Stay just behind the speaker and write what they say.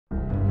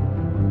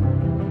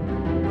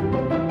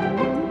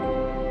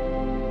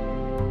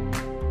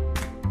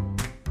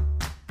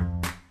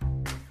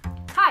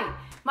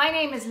My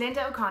name is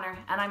Lynda O'Connor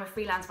and I'm a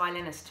freelance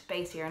violinist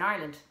based here in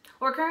Ireland,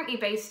 or currently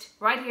based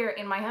right here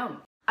in my home.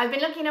 I've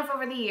been lucky enough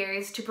over the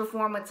years to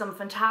perform with some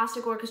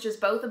fantastic orchestras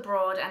both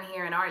abroad and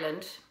here in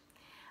Ireland,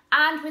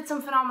 and with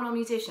some phenomenal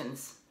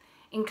musicians,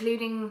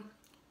 including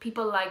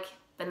people like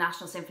the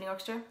National Symphony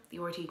Orchestra, the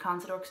RT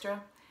Concert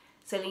Orchestra,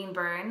 Celine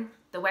Byrne,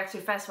 the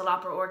Wexford Festival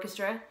Opera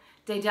Orchestra,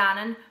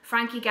 Dannon,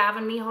 Frankie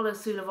Gavin, Micheál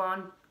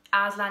O'Sullivan,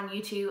 Aslan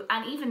U2,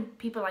 and even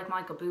people like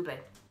Michael Bublé.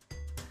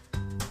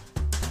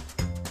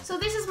 So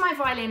this is my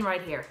violin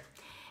right here.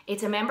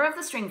 It's a member of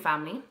the string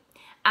family,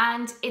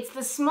 and it's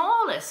the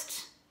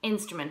smallest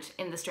instrument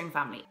in the string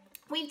family.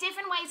 We have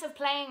different ways of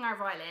playing our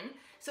violin,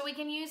 so we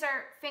can use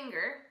our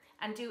finger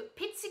and do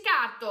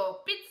pizzicato,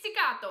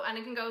 pizzicato, and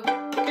it can go.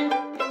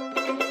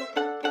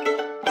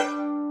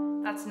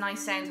 That's nice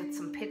sounds with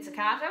some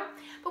pizzicato.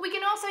 But we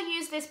can also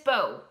use this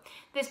bow.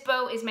 This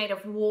bow is made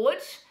of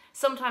wood,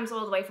 sometimes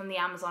all the way from the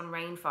Amazon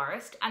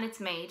rainforest, and it's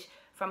made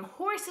from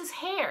horse's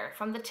hair,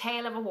 from the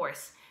tail of a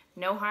horse.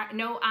 No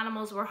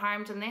animals were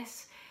harmed in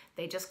this.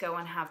 They just go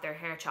and have their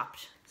hair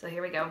chopped. So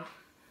here we go.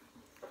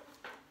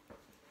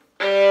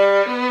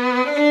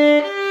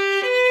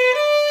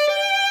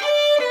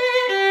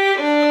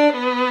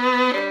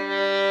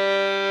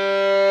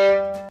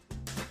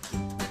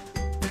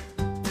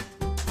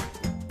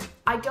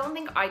 I don't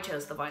think I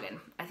chose the violin.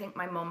 I think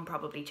my mum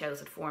probably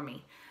chose it for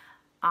me.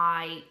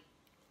 I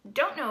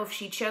don't know if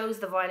she chose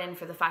the violin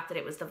for the fact that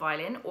it was the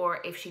violin or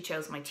if she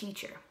chose my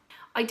teacher.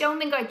 I don't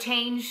think I'd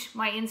change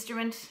my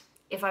instrument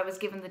if I was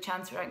given the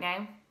chance right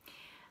now.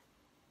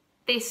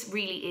 This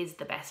really is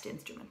the best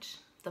instrument,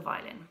 the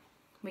violin.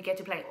 We get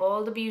to play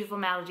all the beautiful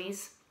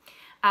melodies.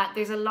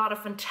 There's a lot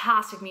of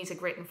fantastic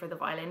music written for the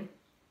violin.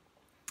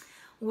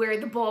 We're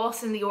the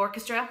boss in the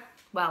orchestra.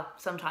 Well,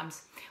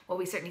 sometimes. Well,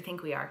 we certainly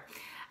think we are.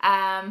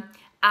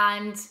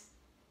 And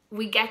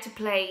we get to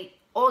play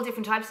all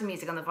different types of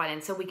music on the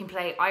violin. So we can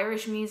play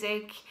Irish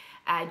music,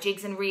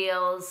 jigs and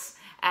reels.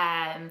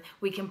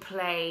 We can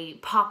play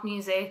pop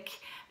music,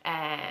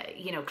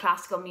 you know,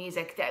 classical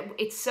music.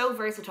 It's so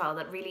versatile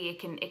that really it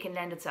can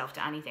lend itself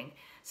to anything.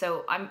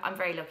 So I'm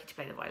very lucky to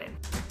play the violin.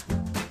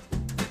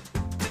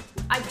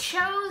 I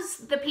chose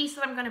the piece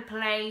that I'm going to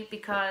play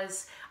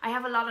because I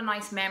have a lot of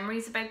nice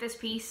memories about this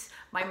piece.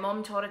 My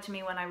mum taught it to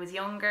me when I was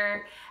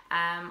younger.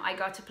 I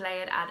got to play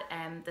it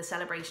at the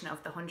celebration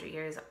of the 100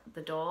 years of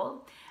the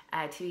Dáil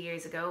 2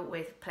 years ago,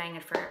 with playing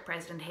it for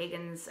President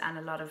Higgins and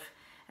a lot of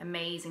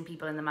amazing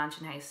people in the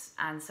Mansion House,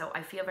 and so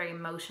I feel very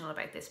emotional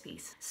about this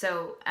piece.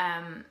 So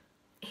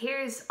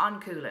here's On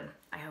Coolin'.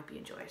 I hope you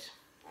enjoy it.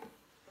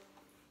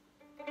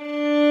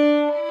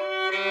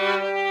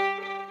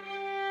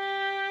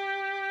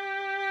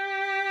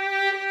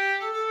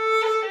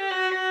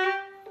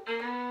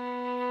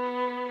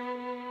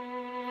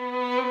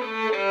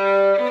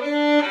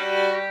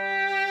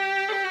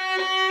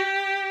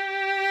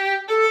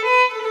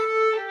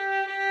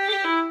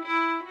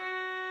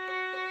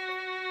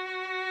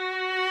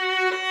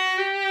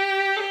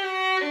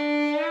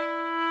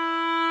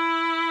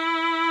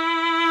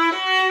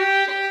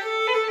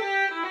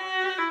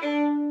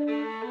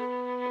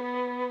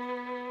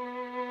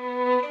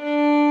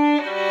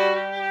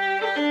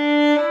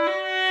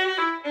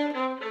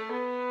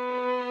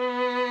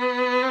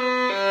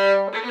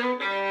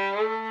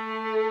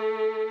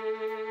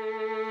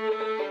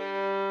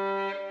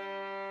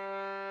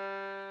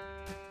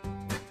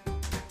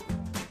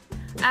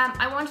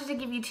 I wanted to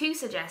give you two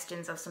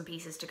suggestions of some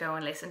pieces to go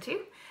and listen to.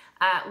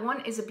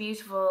 One is a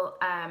beautiful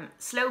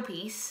slow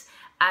piece,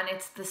 and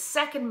it's the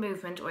second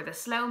movement, or the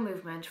slow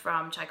movement,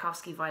 from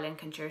Tchaikovsky Violin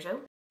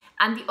Concerto.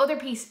 And the other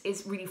piece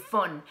is really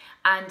fun,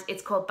 and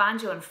it's called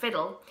Banjo and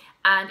Fiddle,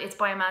 and it's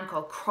by a man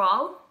called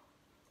Kroll,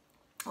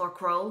 or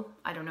Kroll,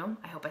 I don't know,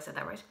 I hope I said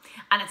that right.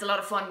 And it's a lot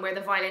of fun, where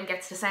the violin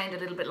gets to sound a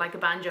little bit like a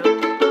banjo.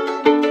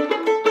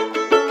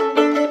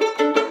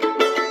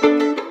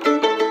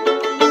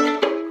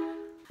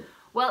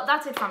 Well,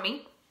 that's it from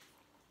me.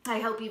 I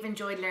hope you've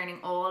enjoyed learning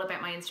all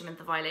about my instrument,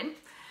 the violin.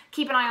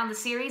 Keep an eye on the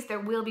series. There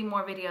will be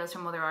more videos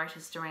from other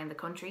artists around the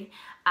country,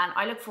 and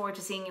I look forward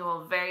to seeing you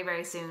all very,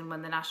 very soon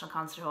when the National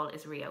Concert Hall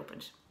is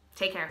reopened.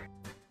 Take care.